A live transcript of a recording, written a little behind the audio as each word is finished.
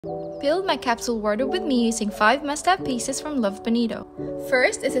Build my capsule wardrobe with me using 5 must-have pieces from Love Bonito.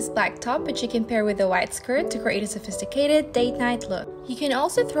 First is this black top, which you can pair with a white skirt to create a sophisticated date-night look. You can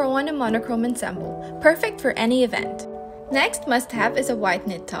also throw on a monochrome ensemble, perfect for any event. Next must-have is a white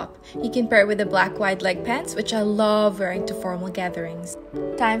knit top. You can pair it with a black wide leg pants, which I love wearing to formal gatherings.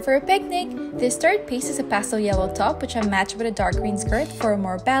 Time for a picnic! This third piece is a pastel yellow top, which I match with a dark green skirt for a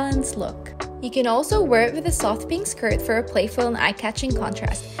more balanced look. You can also wear it with a soft pink skirt for a playful and eye-catching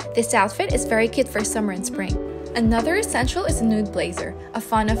contrast. This outfit is very cute for summer and spring. Another essential is a nude blazer. A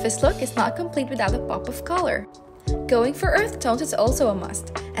fun office look is not complete without a pop of color. Going for earth tones is also a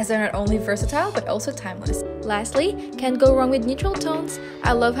must, as they're not only versatile but also timeless. Lastly, can't go wrong with neutral tones.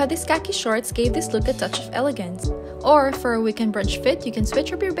 I love how these khaki shorts gave this look a touch of elegance. Or, for a weekend brunch fit, you can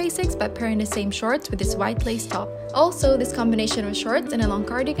switch up your basics by pairing the same shorts with this white lace top. Also, this combination of shorts and a long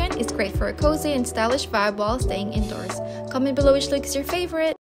cardigan is great for a cozy and stylish vibe while staying indoors. Comment below which look is your favorite.